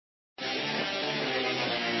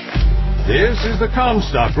This is the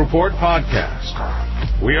Comstock Report podcast.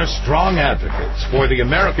 We are strong advocates for the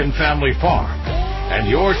American family farm and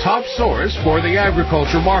your top source for the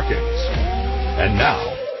agriculture markets. And now,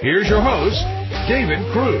 here's your host, David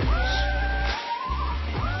Cruz.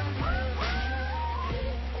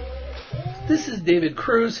 This is David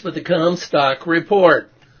Cruz for the Comstock Report.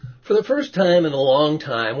 For the first time in a long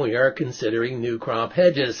time, we are considering new crop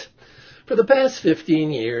hedges. For the past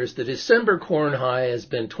 15 years, the December corn high has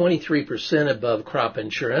been 23% above crop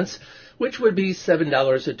insurance, which would be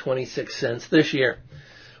 $7.26 this year.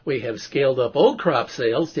 We have scaled up old crop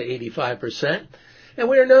sales to 85%, and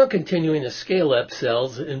we are now continuing to scale up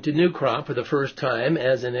sales into new crop for the first time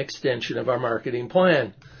as an extension of our marketing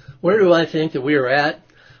plan. Where do I think that we are at?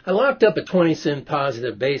 I locked up a 20-cent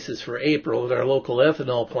positive basis for April at our local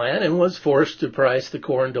ethanol plant and was forced to price the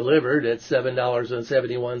corn delivered at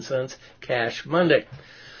 $7.71 cash Monday.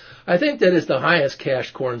 I think that is the highest cash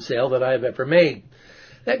corn sale that I've ever made.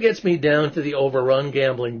 That gets me down to the overrun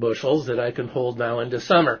gambling bushels that I can hold now into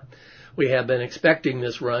summer. We have been expecting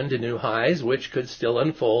this run to new highs, which could still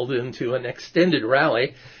unfold into an extended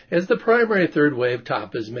rally as the primary third wave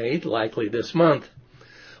top is made, likely this month.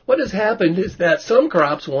 What has happened is that some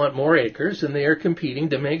crops want more acres, and they are competing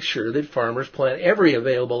to make sure that farmers plant every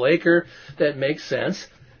available acre that makes sense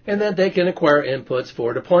and that they can acquire inputs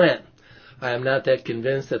for to plant. I am not that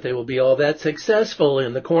convinced that they will be all that successful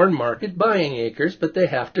in the corn market buying acres, but they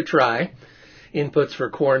have to try. Inputs for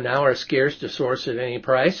corn now are scarce to source at any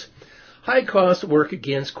price. High costs work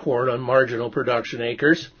against corn on marginal production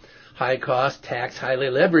acres. High costs tax highly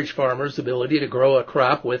leveraged farmers' ability to grow a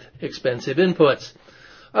crop with expensive inputs.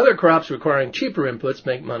 Other crops requiring cheaper inputs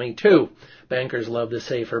make money too. Bankers love the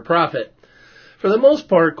safer profit. For the most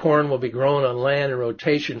part, corn will be grown on land in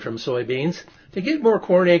rotation from soybeans. To get more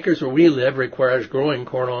corn acres where we live requires growing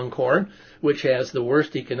corn on corn, which has the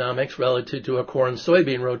worst economics relative to a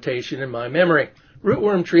corn-soybean rotation in my memory.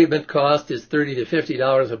 Rootworm treatment cost is $30 to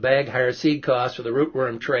 $50 a bag, higher seed cost for the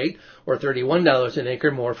rootworm trait, or $31 an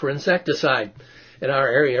acre more for insecticide. In our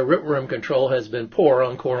area, rootworm control has been poor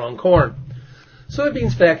on corn.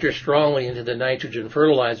 Soybeans factor strongly into the nitrogen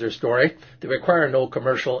fertilizer story. They require no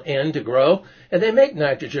commercial N to grow, and they make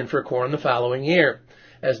nitrogen for corn the following year.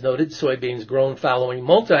 As noted, soybeans grown following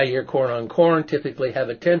multi-year corn on corn typically have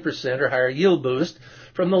a 10% or higher yield boost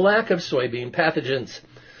from the lack of soybean pathogens.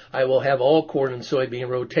 I will have all corn and soybean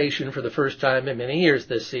rotation for the first time in many years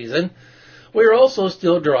this season. We are also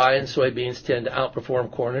still dry, and soybeans tend to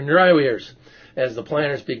outperform corn in dry years. As the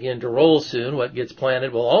planters begin to roll soon, what gets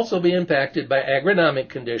planted will also be impacted by agronomic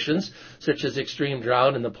conditions, such as extreme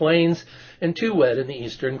drought in the plains and too wet in the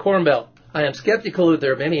eastern corn belt. I am skeptical that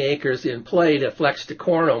there are many acres in play to flex to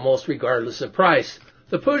corn almost regardless of price.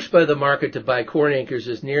 The push by the market to buy corn acres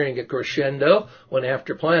is nearing a crescendo when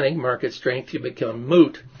after planting, market strength can become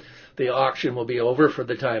moot. The auction will be over for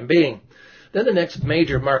the time being. Then the next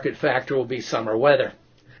major market factor will be summer weather.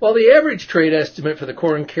 While the average trade estimate for the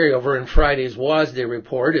corn carryover in Friday's WASDE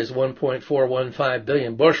report is 1.415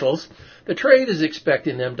 billion bushels, the trade is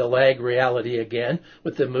expecting them to lag reality again,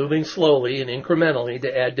 with them moving slowly and incrementally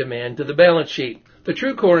to add demand to the balance sheet. The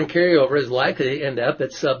true corn carryover is likely to end up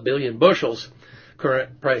at sub-billion bushels.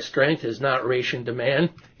 Current price strength is not ration demand.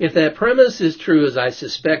 If that premise is true, as I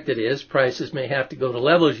suspect it is, prices may have to go to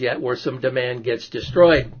levels yet where some demand gets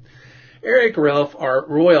destroyed. Eric Ralph, our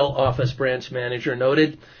Royal Office branch manager,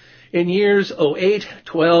 noted, in years 08,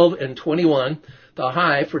 12, and 21, the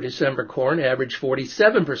high for December corn averaged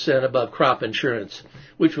 47% above crop insurance,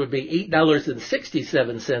 which would be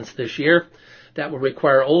 $8.67 this year. That would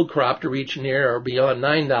require old crop to reach near or beyond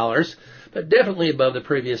 $9, but definitely above the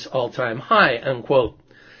previous all-time high, unquote.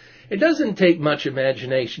 It doesn't take much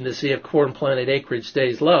imagination to see if corn planted acreage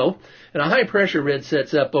stays low, and a high-pressure rid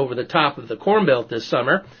sets up over the top of the corn belt this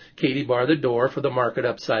summer. Katie bar the door for the market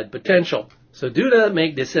upside potential. So do not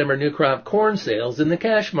make December new crop corn sales in the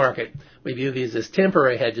cash market. We view these as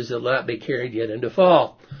temporary hedges that will not be carried yet into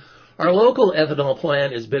fall. Our local ethanol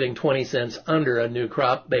plant is bidding 20 cents under a new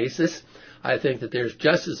crop basis. I think that there's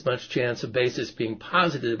just as much chance of basis being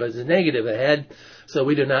positive as a negative ahead, so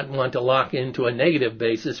we do not want to lock into a negative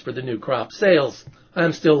basis for the new crop sales.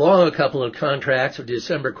 I'm still long a couple of contracts for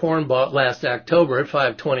December corn bought last October at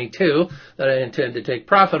 $5.22 that I intend to take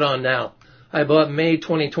profit on now. I bought May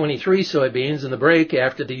 2023 soybeans in the break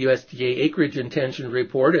after the USDA acreage intention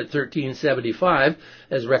report at $13.75,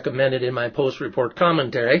 as recommended in my post-report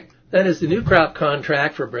commentary. That is the new crop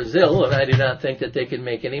contract for Brazil, and I do not think that they can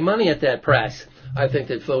make any money at that price. I think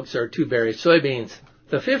that folks are too bearish soybeans.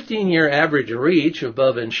 The 15-year average reach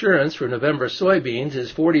above insurance for November soybeans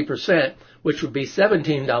is 40%, which would be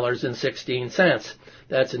 $17.16.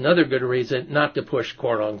 That's another good reason not to push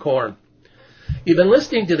corn on corn. You've been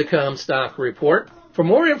listening to the Comstock Report. For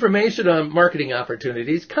more information on marketing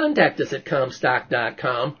opportunities, contact us at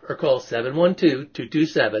Comstock.com or call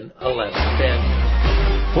 712-227-1110.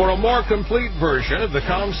 For a more complete version of the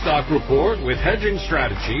Comstock Report with hedging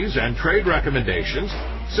strategies and trade recommendations,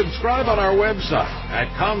 subscribe on our website at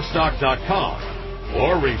Comstock.com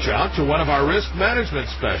or reach out to one of our risk management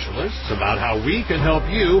specialists about how we can help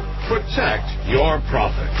you protect your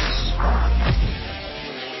profits.